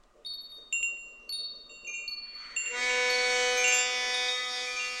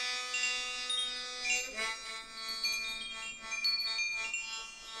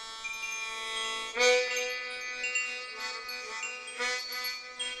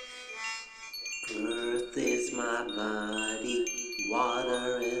Earth is my body,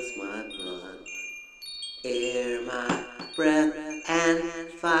 water is my blood, air my breath, and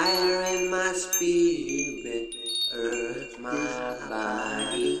fire in my spirit. Earth my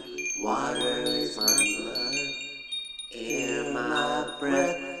body, water is my blood, air my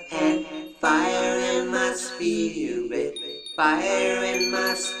breath, and fire in my spirit. Fire in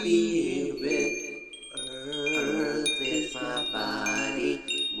my spirit. Earth is my body,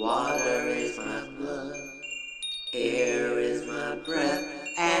 water is my blood, air is my breath,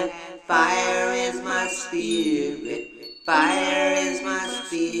 and fire is my spirit. Fire is my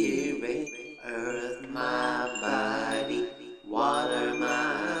spirit. Earth my body, water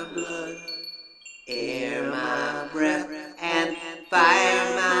my blood, air my breath, and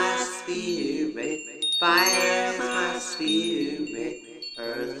fire my spirit. Fire is my spirit.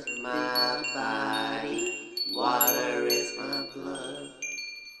 Earth my body, water is my blood,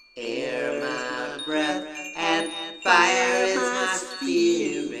 air my breath, and fire is my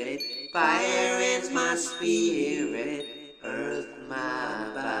spirit. Fire is my spirit. Earth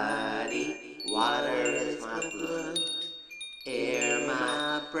my body, water is my blood, air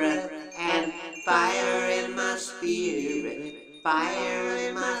my breath, and fire in my spirit. Fire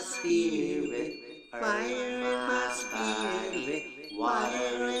in my spirit. Fire in my spirit.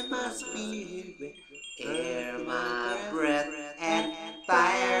 Water in my spirit. Air my breath, and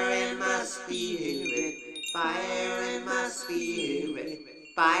fire in my spirit. Fire in my spirit.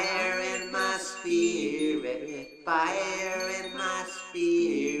 Fire in my spirit. Fire in my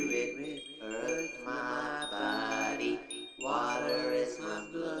spirit. Earth my body, water is my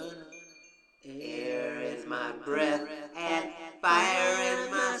blood, air is my breath, and fire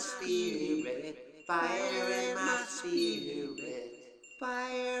in my spirit. Fire in my spirit.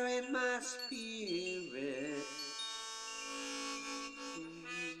 Fire in my spirit.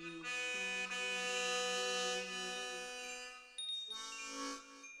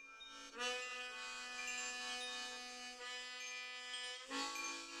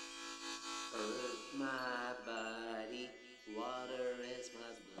 Earth my body, water is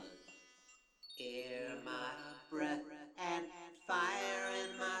my blood, air my breath, and fire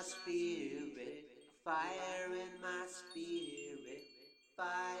in my spirit. Fire in my spirit.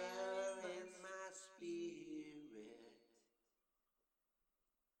 Fire in my spirit.